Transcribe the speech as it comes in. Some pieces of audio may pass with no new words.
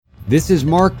This is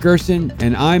Mark Gerson,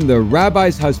 and I'm the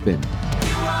Rabbi's husband.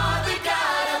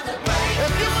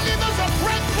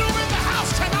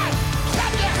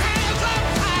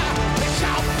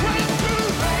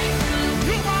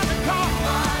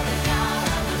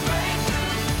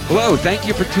 Hello, thank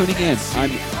you for tuning in.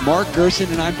 I'm Mark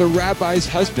Gerson, and I'm the Rabbi's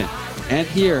husband. And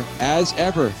here, as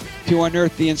ever, to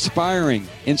unearth the inspiring,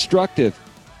 instructive,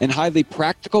 and highly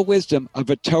practical wisdom of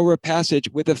a Torah passage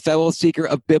with a fellow seeker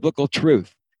of biblical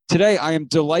truth. Today, I am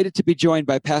delighted to be joined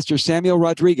by Pastor Samuel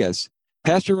Rodriguez.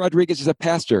 Pastor Rodriguez is a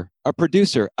pastor, a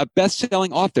producer, a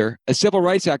best-selling author, a civil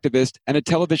rights activist, and a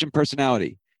television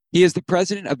personality. He is the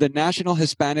president of the National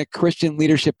Hispanic Christian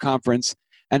Leadership Conference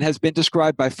and has been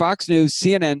described by Fox News,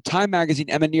 CNN, Time Magazine,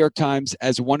 and the New York Times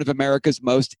as one of America's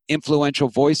most influential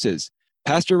voices.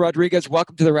 Pastor Rodriguez,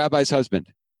 welcome to the Rabbi's husband.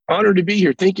 Honored to be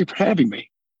here. Thank you for having me.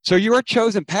 So your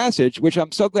chosen passage, which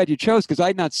I'm so glad you chose because I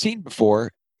had not seen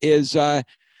before, is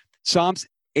Psalms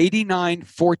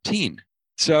 89:14.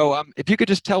 So if you could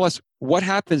just tell us what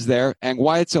happens there and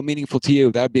why it's so meaningful to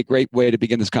you, that would be a great way to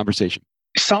begin this conversation.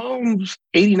 Psalms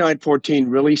 89:14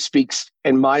 really speaks,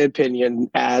 in my opinion,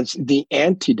 as the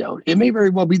antidote. It may very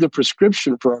well be the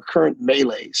prescription for our current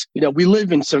melees. You know, we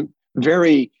live in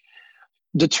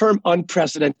the term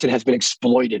unprecedented has been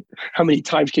exploited. How many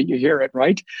times can you hear it,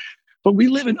 right? But we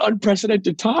live in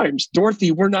unprecedented times.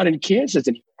 Dorothy, we're not in Kansas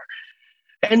anymore.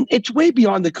 And it's way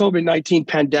beyond the COVID-19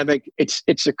 pandemic. It's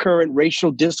the current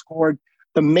racial discord,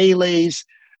 the melees,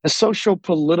 the social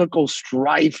political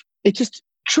strife. It just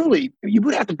truly, you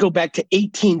would have to go back to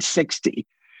 1860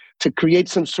 to create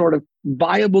some sort of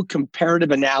viable comparative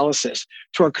analysis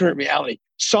to our current reality.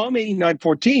 Psalm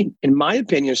 89:14, in my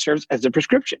opinion, serves as a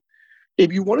prescription.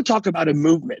 If you want to talk about a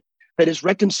movement that is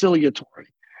reconciliatory,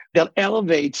 that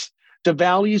elevates the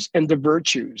values and the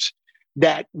virtues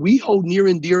that we hold near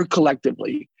and dear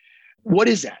collectively, what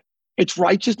is that? It's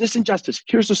righteousness and justice.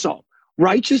 Here's the psalm.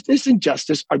 Righteousness and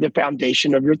justice are the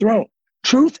foundation of your throne.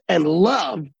 Truth and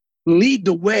love lead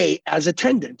the way as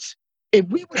attendants. If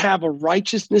we would have a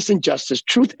righteousness and justice,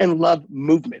 truth and love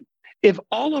movement, if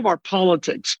all of our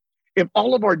politics, if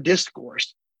all of our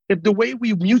discourse, if the way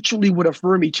we mutually would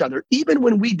affirm each other, even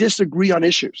when we disagree on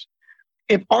issues,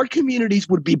 if our communities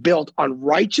would be built on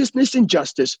righteousness and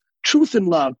justice, truth and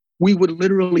love, we would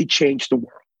literally change the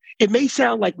world. It may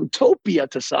sound like utopia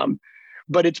to some,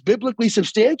 but it's biblically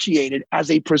substantiated as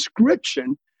a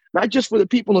prescription, not just for the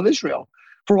people of Israel,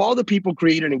 for all the people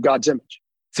created in God's image.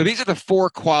 So these are the four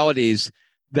qualities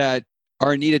that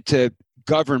are needed to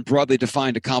govern broadly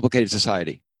defined a complicated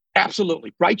society.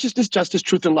 Absolutely. Righteousness, justice,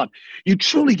 truth, and love. You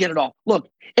truly get it all. Look,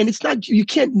 and it's not, you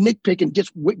can't nitpick and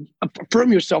just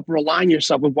affirm yourself or align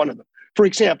yourself with one of them. For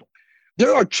example,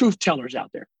 there are truth tellers out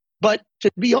there. But to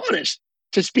be honest,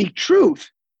 to speak truth,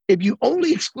 if you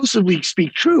only exclusively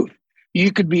speak truth,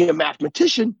 you could be a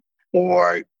mathematician,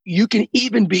 or you can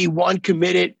even be one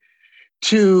committed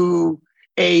to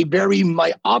a very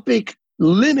myopic,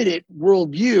 limited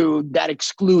worldview that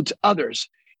excludes others,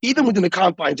 even within the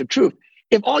confines of truth.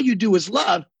 If all you do is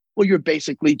love, well, you're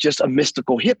basically just a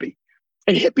mystical hippie.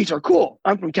 And hippies are cool.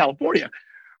 I'm from California.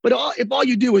 But if all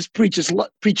you do is preach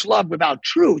love without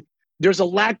truth, there's a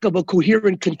lack of a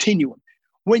coherent continuum.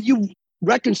 When you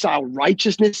reconcile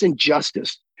righteousness and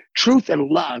justice, truth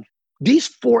and love, these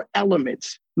four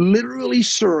elements literally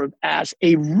serve as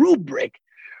a rubric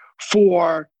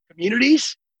for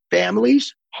communities,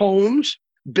 families, homes,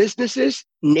 businesses,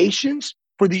 nations,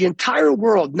 for the entire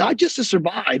world, not just to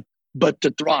survive, but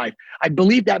to thrive. I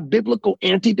believe that biblical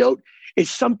antidote is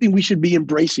something we should be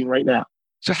embracing right now.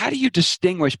 So how do you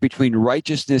distinguish between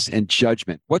righteousness and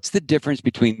judgment? What's the difference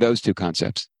between those two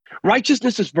concepts?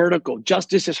 Righteousness is vertical.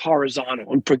 Justice is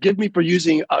horizontal. And forgive me for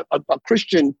using a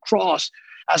Christian cross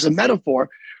as a metaphor,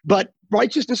 but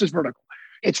righteousness is vertical.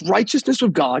 It's righteousness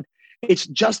with God. It's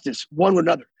justice one with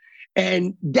another.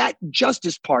 And that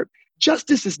justice part,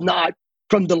 justice is not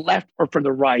from the left or from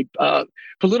the right.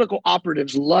 Political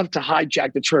operatives love to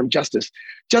hijack the term justice.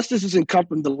 Justice doesn't come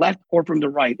from the left or from the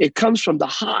right. It comes from the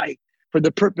high for the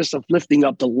purpose of lifting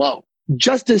up the low.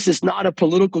 Justice is not a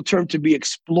political term to be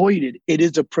exploited. It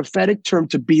is a prophetic term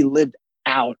to be lived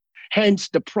out. Hence,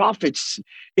 the prophets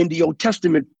in the Old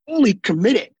Testament fully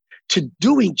committed to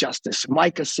doing justice.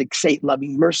 Micah 6:8,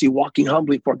 loving mercy, walking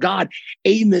humbly for God.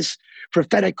 Amos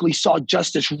prophetically saw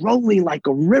justice rolling like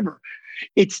a river.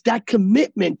 It's that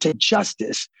commitment to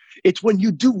justice. It's when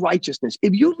you do righteousness.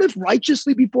 If you live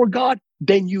righteously before God,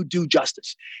 then you do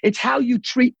justice. It's how you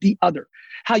treat the other,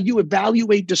 how you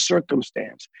evaluate the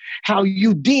circumstance, how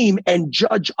you deem and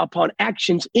judge upon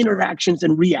actions, interactions,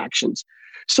 and reactions.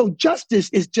 So justice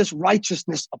is just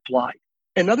righteousness applied.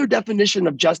 Another definition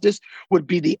of justice would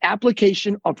be the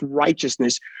application of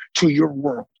righteousness to your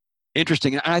world.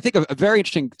 Interesting. And I think a very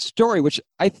interesting story, which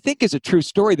I think is a true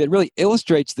story that really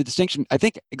illustrates the distinction. I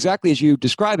think exactly as you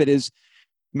describe it is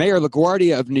Mayor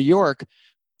LaGuardia of New York.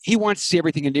 He wants to see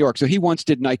everything in New York. So he once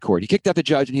did night court. He kicked out the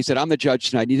judge and he said, I'm the judge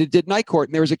tonight. And he did night court.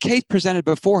 And there was a case presented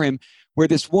before him where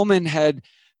this woman had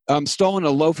stolen a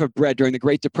loaf of bread during the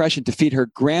Great Depression to feed her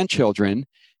grandchildren.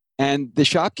 And the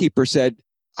shopkeeper said,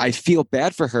 I feel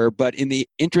bad for her, but in the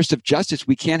interest of justice,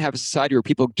 we can't have a society where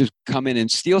people just come in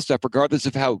and steal stuff regardless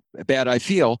of how bad I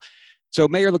feel. So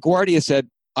Mayor LaGuardia said,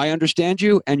 I understand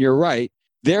you and you're right.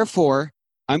 Therefore,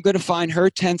 I'm going to fine her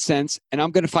 10 cents and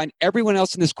I'm going to fine everyone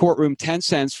else in this courtroom 10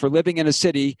 cents for living in a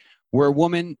city where a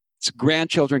woman's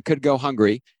grandchildren could go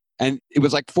hungry. And it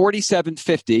was like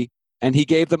 $47.50. And he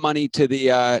gave the money to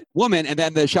the woman, and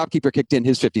then the shopkeeper kicked in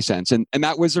his 50 cents. And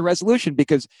that was the resolution,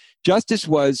 because justice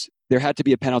was there had to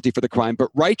be a penalty for the crime, but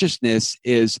righteousness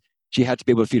is she had to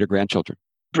be able to feed her grandchildren.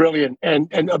 Brilliant.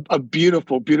 And a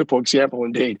beautiful, beautiful example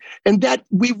indeed. And that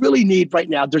we really need right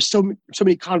now. There's so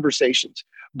many conversations,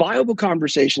 viable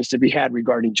conversations to be had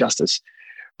regarding justice.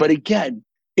 But again,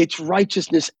 it's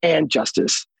righteousness and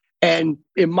justice. And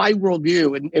in my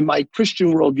worldview, in my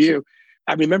Christian worldview,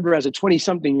 I remember as a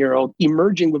 20-something-year-old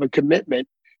emerging with a commitment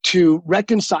to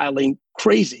reconciling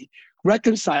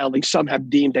some have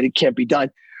deemed that it can't be done.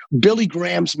 Billy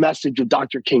Graham's message of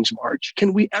Dr. King's March.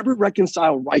 Can we ever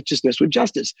reconcile righteousness with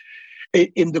justice?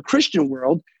 In the Christian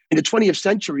world, in the 20th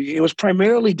century, it was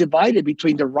primarily divided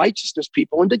between the righteousness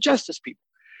people and the justice people.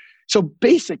 So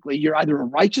basically, you're either a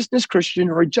righteousness Christian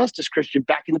or a justice Christian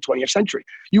back in the 20th century.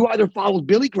 You either followed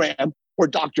Billy Graham or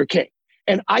Dr. King.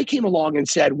 And I came along and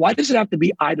said, why does it have to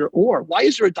be either or? Why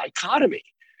is there a dichotomy?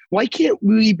 Why can't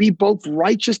we be both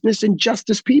righteousness and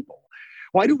justice people?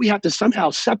 Why do we have to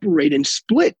somehow separate and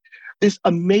split this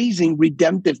amazing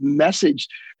redemptive message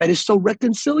that is so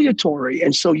reconciliatory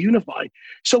and so unifying?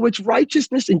 So it's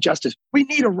righteousness and justice. We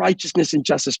need a righteousness and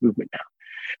justice movement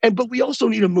now. But we also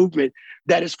need a movement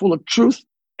that is full of truth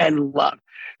and love.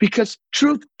 Because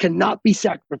truth cannot be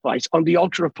sacrificed on the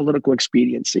altar of political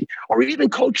expediency or even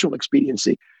cultural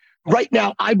expediency. Right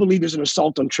now, I believe there's an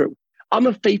assault on truth. I'm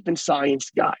a faith and science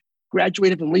guy,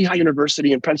 graduated from Lehigh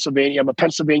University in Pennsylvania. I'm a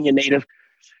Pennsylvania native.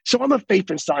 So I'm a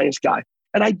faith and science guy.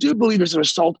 And I do believe there's an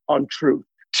assault on truth.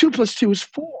 2 + 2 is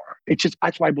 4.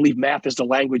 That's why I believe math is the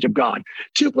language of God.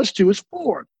 2 + 2 is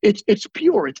 4. It's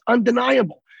pure. It's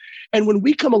undeniable. And when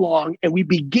we come along and we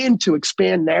begin to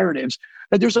expand narratives,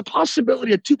 that there's a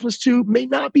possibility that 2 + 2 may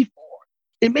not be 4.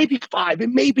 It may be 5. It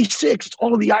may be 6. It's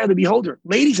all in the eye of the beholder.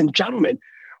 Ladies and gentlemen,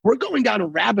 we're going down a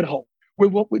rabbit hole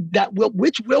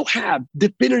which will have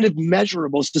definitive,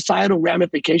 measurable societal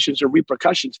ramifications or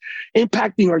repercussions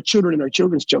impacting our children and our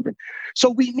children's children. So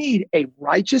we need a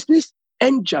righteousness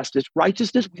and justice.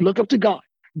 Righteousness, we look up to God.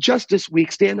 Justice, we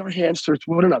extend our hands towards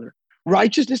one another.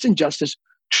 Righteousness and justice,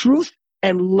 truth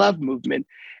and love movement.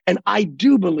 And I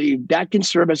do believe that can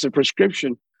serve as a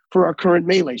prescription for our current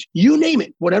melees. You name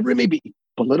it, whatever it may be,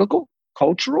 political,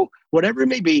 cultural, whatever it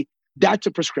may be, that's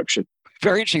a prescription.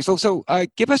 Very interesting. So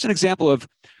give us an example of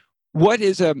what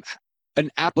is an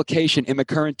application in the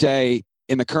current day,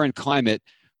 in the current climate,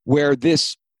 where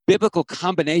this biblical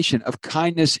combination of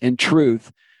kindness and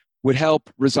truth would help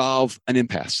resolve an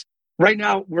impasse. Right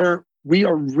now, we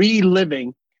are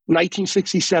reliving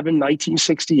 1967,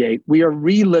 1968. We are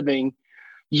reliving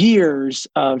years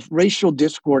of racial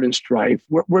discord and strife.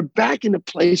 We're back in a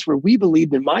place where we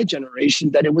believed in my generation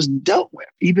that it was dealt with,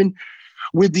 even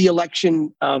with the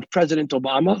election of President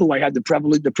Obama, who I had the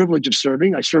privilege of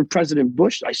serving. I served President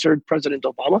Bush. I served President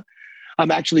Obama.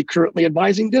 I'm actually currently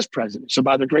advising this president. So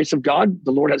by the grace of God,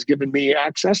 the Lord has given me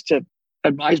access to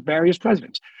advise various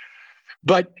presidents.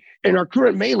 But in our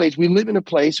current melees, we live in a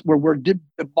place where we're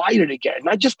divided again,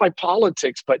 not just by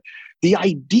politics, but the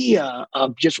idea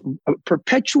of just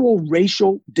perpetual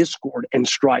racial discord and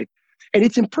strife. And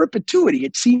it's in perpetuity.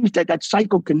 It seems that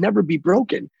cycle can never be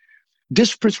broken.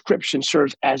 This prescription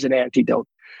serves as an antidote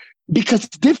because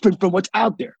it's different from what's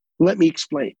out there. Let me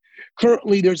explain.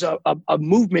 Currently, there's a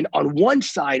movement on one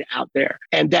side out there,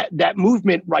 and that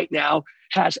movement right now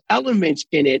has elements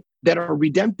in it that are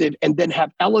redemptive and then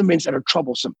have elements that are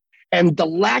troublesome. And the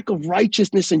lack of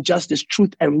righteousness and justice,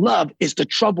 truth and love is the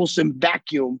troublesome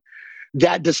vacuum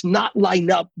that does not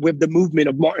line up with the movement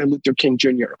of Martin Luther King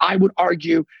Jr. I would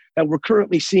argue that we're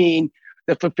currently seeing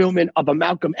the fulfillment of a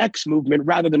Malcolm X movement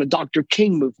rather than a Dr.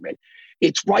 King movement.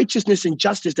 It's righteousness and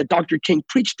justice that Dr. King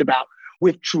preached about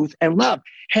with truth and love.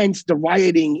 Hence the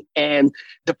rioting and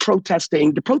the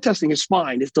protesting. The protesting is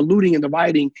fine. It's the looting and the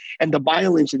rioting and the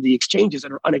violence and the exchanges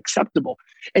that are unacceptable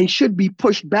and should be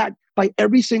pushed back by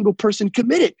every single person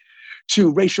committed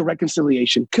to racial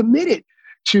reconciliation, committed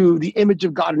to the image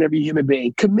of God in every human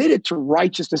being, committed to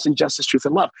righteousness and justice, truth,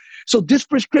 and love. So this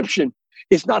prescription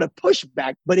is not a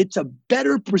pushback, but it's a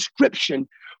better prescription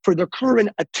for the current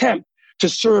attempt to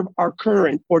serve our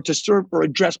current or to serve or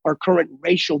address our current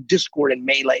racial discord and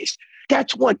melees.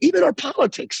 That's one. Even our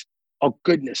politics. Oh,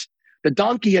 goodness. The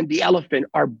donkey and the elephant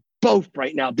are both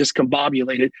right now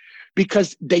discombobulated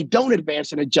because they don't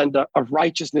advance an agenda of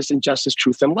righteousness and justice,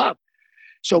 truth, and love.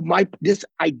 So this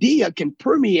idea can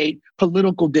permeate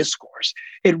political discourse.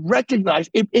 It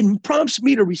prompts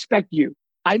me to respect you.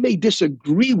 I may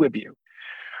disagree with you,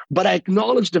 but I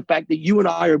acknowledge the fact that you and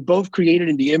I are both created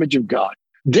in the image of God.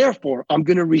 Therefore, I'm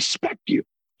going to respect you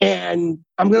and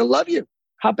I'm going to love you.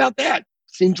 How about that?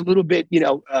 Seems a little bit,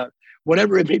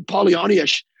 whatever it may be,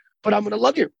 Pollyanna-ish, but I'm going to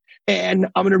love you and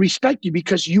I'm going to respect you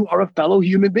because you are a fellow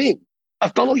human being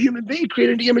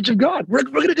created in the image of God. We're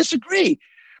going to disagree.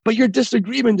 But your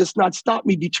disagreement does not stop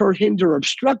me, deter, hinder, or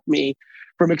obstruct me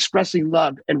from expressing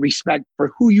love and respect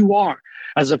for who you are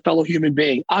as a fellow human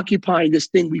being, occupying this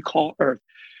thing we call Earth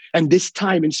and this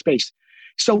time and space.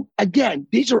 So again,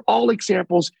 these are all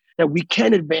examples that we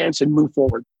can advance and move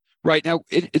forward. Right. Now,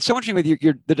 it's so interesting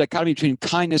with the dichotomy between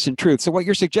kindness and truth. So what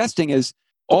you're suggesting is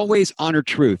always honor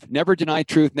truth, never deny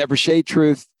truth, never shade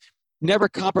truth, never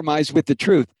compromise with the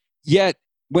truth. Yet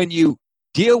when you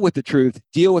deal with the truth,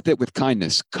 deal with it with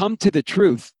kindness. Come to the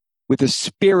truth with a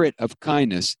spirit of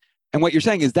kindness. And what you're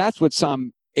saying is that's what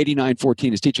Psalm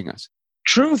 89:14 is teaching us.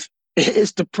 Truth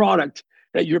is the product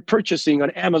that you're purchasing on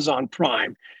Amazon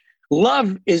Prime.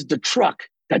 Love is the truck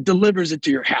that delivers it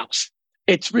to your house.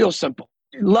 It's real simple.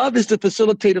 Love is the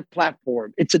facilitative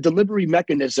platform. It's a delivery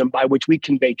mechanism by which we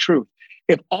convey truth.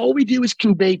 If all we do is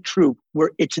convey truth,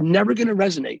 where it's never going to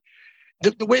resonate.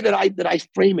 The way that I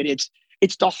frame it,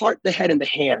 it's the heart, the head, and the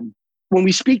hand. When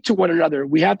we speak to one another,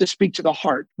 we have to speak to the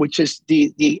heart, which is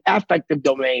the affective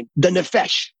domain, the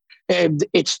nefesh, and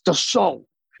it's the soul.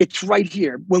 It's right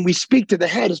here. When we speak to the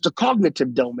head, it's the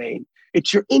cognitive domain.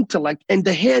 It's your intellect, and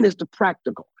the hand is the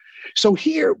practical. So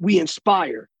here we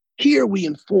inspire, here we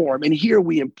inform, and here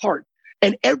we impart.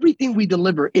 And everything we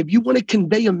deliver, if you want to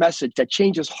convey a message that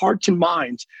changes hearts and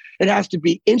minds, it has to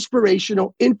be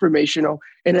inspirational, informational,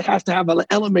 and it has to have an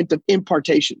element of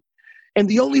impartation. And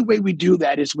the only way we do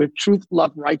that is with truth,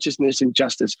 love, righteousness, and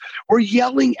justice. We're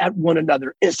yelling at one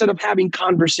another instead of having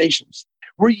conversations.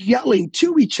 We're yelling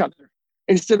to each other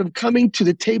instead of coming to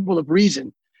the table of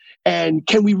reason. And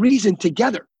can we reason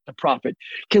together, the prophet?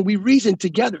 Can we reason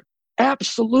together?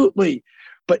 Absolutely.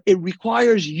 But it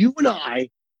requires you and I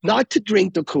not to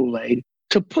drink the Kool-Aid,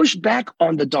 to push back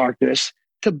on the darkness,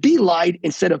 to be light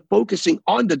instead of focusing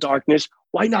on the darkness.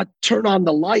 Why not turn on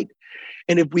the light?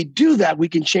 And if we do that, we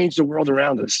can change the world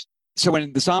around us. So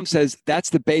when the Psalm says that's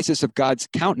the basis of God's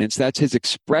countenance, that's his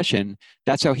expression,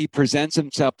 that's how he presents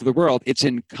himself to the world, it's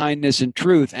in kindness and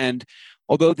truth. And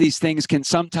although these things can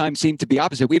sometimes seem to be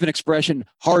opposite, we have an expression,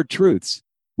 hard truths,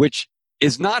 which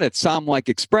is not a Psalm-like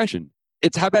expression.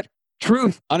 It's how about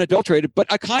truth, unadulterated,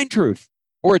 but a kind truth,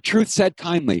 or a truth said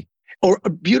kindly. Or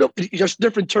a beautiful, just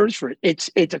different terms for it.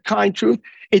 It's a kind truth.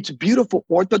 It's beautiful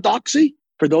orthodoxy.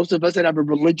 For those of us that have a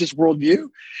religious worldview,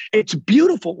 it's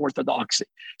beautiful orthodoxy.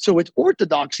 So it's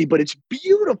orthodoxy, but it's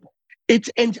beautiful.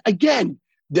 And again,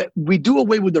 that we do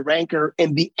away with the rancor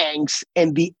and the angst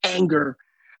and the anger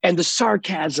and the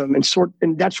sarcasm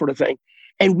and that sort of thing.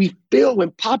 And we fill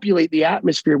and populate the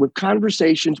atmosphere with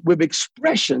conversations, with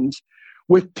expressions,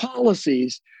 with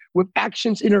policies, with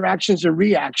actions, interactions, and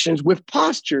reactions, with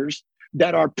postures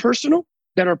that are personal,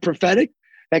 that are prophetic,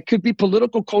 that could be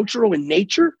political, cultural in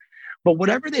nature. But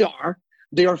whatever they are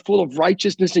full of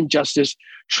righteousness and justice,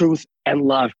 truth and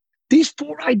love. These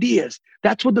four ideas,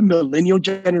 that's what the millennial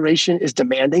generation is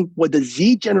demanding, what the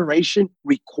Z generation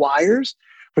requires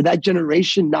for that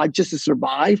generation, not just to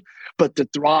survive, but to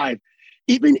thrive.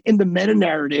 Even in the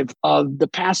meta-narrative of the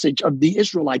passage of the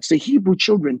Israelites, the Hebrew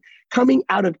children coming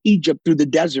out of Egypt through the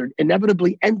desert,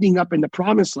 inevitably ending up in the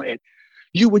promised land,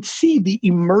 you would see the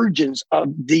emergence of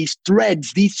these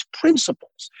threads, these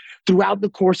principles throughout the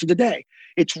course of the day.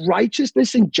 It's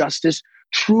righteousness and justice,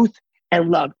 truth and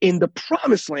love. In the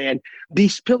promised land,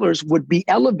 these pillars would be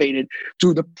elevated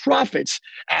through the prophets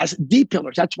as the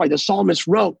pillars. That's why the psalmist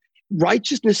wrote,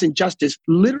 righteousness and justice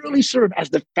literally serve as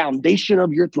the foundation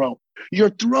of your throne. Your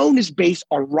throne is based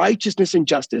on righteousness and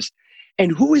justice.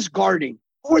 And who is guarding?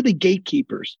 Who are the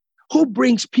gatekeepers? Who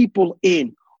brings people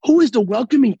in? Who is the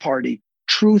welcoming party?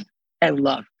 Truth and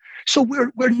love. So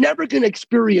we're never going to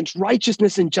experience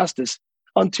righteousness and justice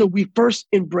until we first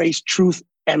embrace truth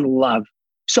and love.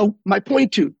 So my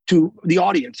point to the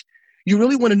audience, you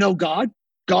really want to know God?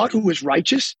 God who is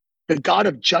righteous, the God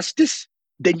of justice,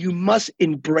 then you must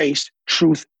embrace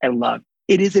truth and love.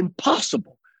 It is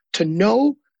impossible to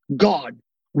know God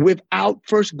without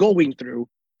first going through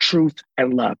truth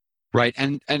and love. Right.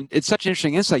 And it's such an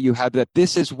interesting insight you have that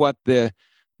this is what the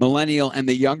millennial and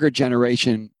the younger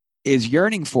generation is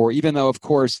yearning for, even though, of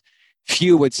course,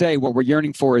 few would say what we're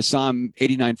yearning for is Psalm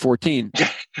 89:14.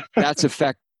 That's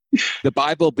effect the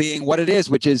Bible being what it is,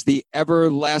 which is the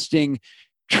everlasting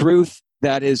truth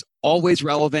that is always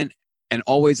relevant and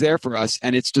always there for us.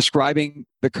 And it's describing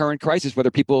the current crisis,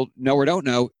 whether people know or don't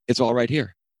know, it's all right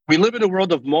here. We live in a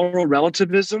world of moral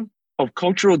relativism, of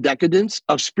cultural decadence,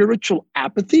 of spiritual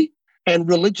apathy, and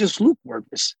religious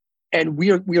lukewarmness. And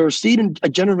we are seeing a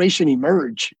generation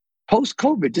emerge,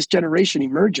 post-COVID, this generation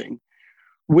emerging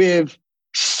with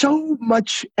so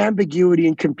much ambiguity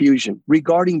and confusion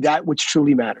regarding that which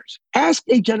truly matters. Ask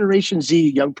a Generation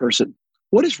Z young person,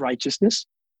 what is righteousness?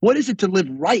 What is it to live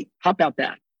right? How about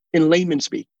that in layman's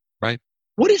speak? Right.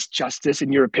 What is justice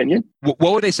in your opinion? What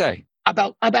would they say?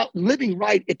 About living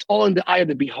right, it's all in the eye of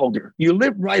the beholder. You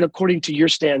live right according to your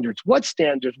standards. What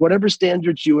standards? Whatever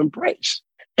standards you embrace.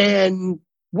 And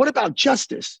what about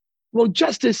justice? Well,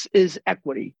 justice is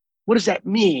equity. What does that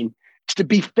mean? It's to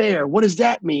be fair. What does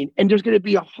that mean? And there's going to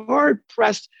be a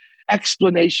hard-pressed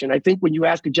explanation. I think when you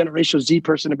ask a Generation Z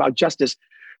person about justice,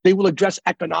 they will address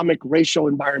economic, racial,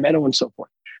 environmental, and so forth.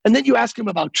 And then you ask them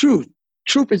about truth.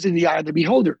 Truth is in the eye of the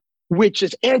beholder, which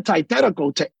is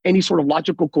antithetical to any sort of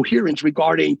logical coherence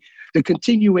regarding the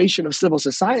continuation of civil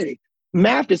society.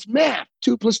 Math is math.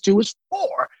 2 + 2 is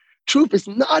 4. Truth is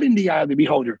not in the eye of the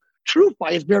beholder. Truth,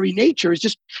 by its very nature, is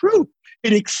just truth.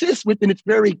 It exists within its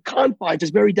very confines,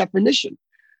 its very definition.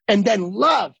 And then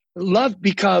love. Love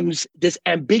becomes this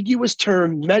ambiguous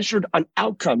term measured on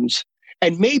outcomes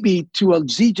and maybe to a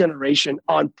Z generation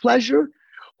on pleasure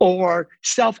or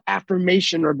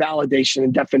self-affirmation or validation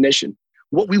and definition.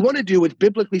 What we want to do is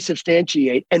biblically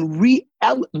substantiate and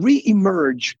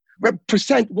re-emerge,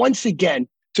 represent once again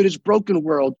to this broken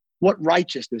world what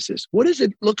righteousness is. What does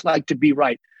it look like to be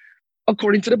right?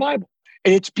 According to the Bible.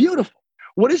 And it's beautiful.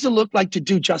 What does it look like to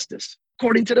do justice?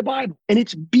 According to the Bible. And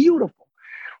it's beautiful.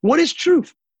 What is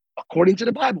truth? According to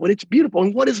the Bible. And it's beautiful.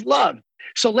 And what is love?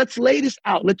 So let's lay this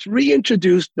out. Let's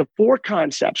reintroduce the 4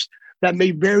 concepts that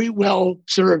may very well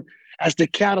serve as the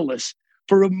catalyst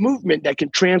for a movement that can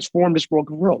transform this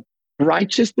broken world.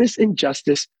 Righteousness and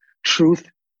justice, truth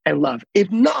and love. If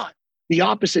not, the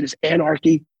opposite is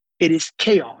anarchy. It is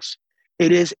chaos.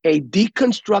 It is a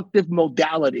deconstructive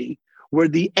modality where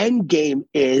the end game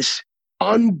is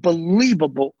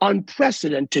unbelievable,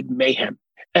 unprecedented mayhem.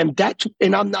 And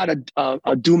I'm not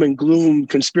a doom and gloom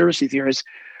conspiracy theorist,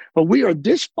 but we are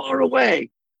this far away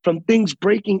from things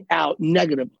breaking out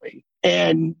negatively.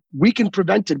 And we can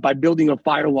prevent it by building a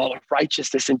firewall of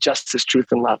righteousness and justice, truth,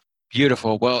 and love.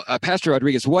 Beautiful. Well, Pastor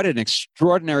Rodriguez, what an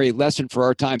extraordinary lesson for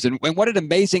our times. And what an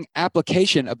amazing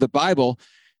application of the Bible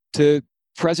to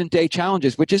present day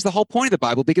challenges, which is the whole point of the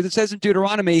Bible, because it says in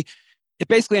Deuteronomy, it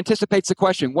basically anticipates the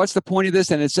question, what's the point of this?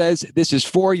 And it says, this is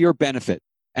for your benefit.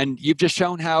 And you've just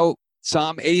shown how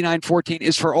Psalm 89:14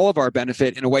 is for all of our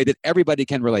benefit in a way that everybody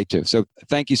can relate to. So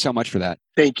thank you so much for that.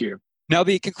 Thank you. Now,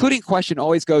 the concluding question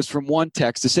always goes from one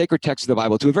text, the sacred text of the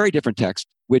Bible, to a very different text,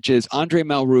 which is Andre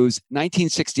Malraux's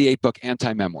 1968 book,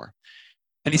 Anti-Memoir.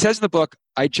 And he says in the book,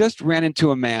 I just ran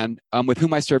into a man with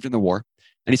whom I served in the war.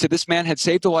 And he said this man had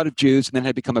saved a lot of Jews and then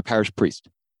had become a parish priest.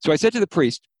 So I said to the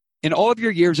priest, in all of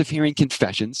your years of hearing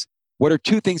confessions, what are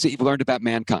 2 things that you've learned about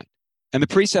mankind? And the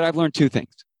priest said, I've learned 2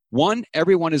 things. 1,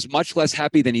 everyone is much less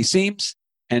happy than he seems.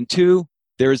 And 2,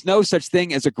 there is no such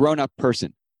thing as a grown-up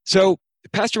person. So,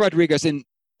 Pastor Rodriguez, in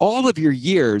all of your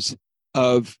years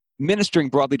of ministering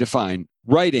broadly defined,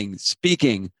 writing,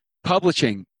 speaking,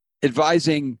 publishing,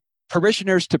 advising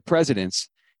parishioners to presidents,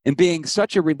 and being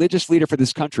such a religious leader for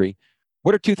this country,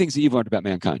 what are 2 things that you've learned about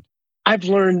mankind? I've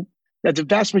learned that the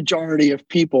vast majority of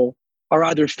people are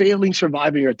either failing,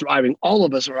 surviving, or thriving. All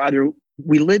of us are either,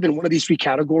 we live in one of these 3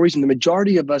 categories, and the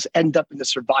majority of us end up in the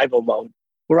survival mode.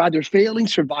 We're either failing,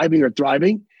 surviving, or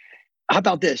thriving. How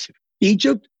about this?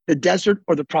 Egypt, the desert,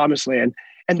 or the promised land.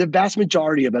 And the vast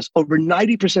majority of us, over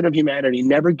 90% of humanity,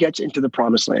 never gets into the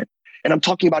promised land. And I'm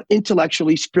talking about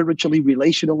intellectually, spiritually,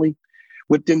 relationally,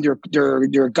 within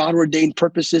their God-ordained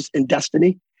purposes and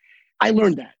destiny. I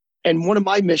learned that. And one of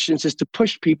my missions is to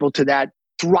push people to that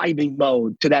thriving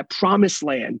mode, to that promised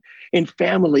land in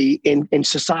family, in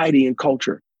society, and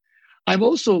culture. I've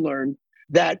also learned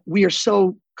that we are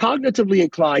so cognitively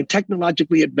inclined,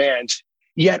 technologically advanced,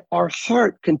 yet our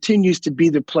heart continues to be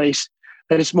the place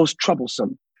that is most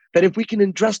troublesome. That if we can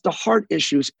address the heart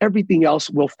issues, everything else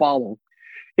will follow.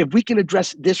 if we can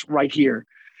address this right here.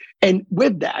 And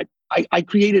with that, I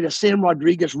created a Sam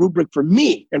Rodriguez rubric for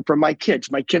me and for my kids.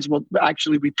 My kids will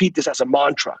actually repeat this as a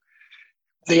mantra.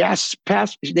 They ask,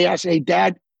 hey,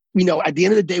 Dad, at the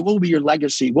end of the day, what will be your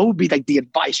legacy? What would be like the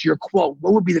advice, your quote?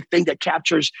 What would be the thing that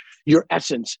captures your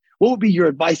essence? What would be your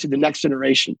advice to the next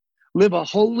generation? Live a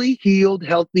holy, healed,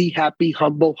 healthy, happy,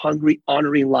 humble, hungry,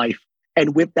 honoring life.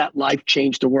 And with that life,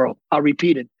 change the world. I'll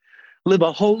repeat it. Live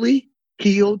a holy,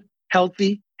 healed,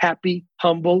 healthy, happy,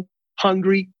 humble,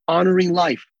 hungry, honoring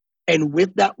life. And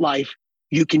with that life,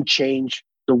 you can change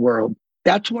the world.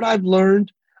 That's what I've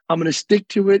learned. I'm going to stick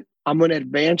to it. I'm going to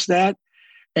advance that.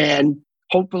 And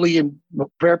hopefully and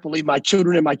prayerfully, my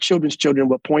children and my children's children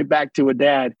will point back to a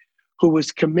dad who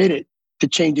was committed to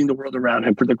changing the world around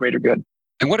him for the greater good.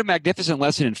 And what a magnificent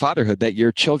lesson in fatherhood that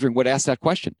your children would ask that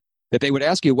question, that they would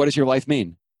ask you, what does your life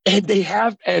mean? And they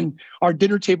have, and our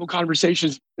dinner table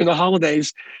conversations in the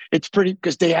holidays, it's pretty,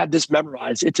 because they have this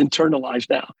memorized, it's internalized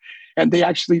now. And they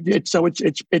actually did. So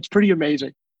it's pretty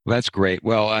amazing. Well, that's great.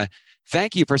 Well,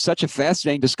 thank you for such a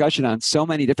fascinating discussion on so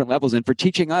many different levels and for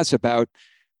teaching us about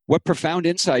what profound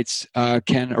insights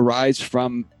can arise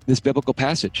from this biblical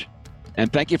passage.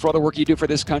 And thank you for all the work you do for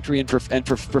this country and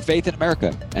for faith in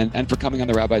America and for coming on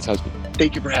The Rabbi's Husband.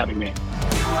 Thank you for having me.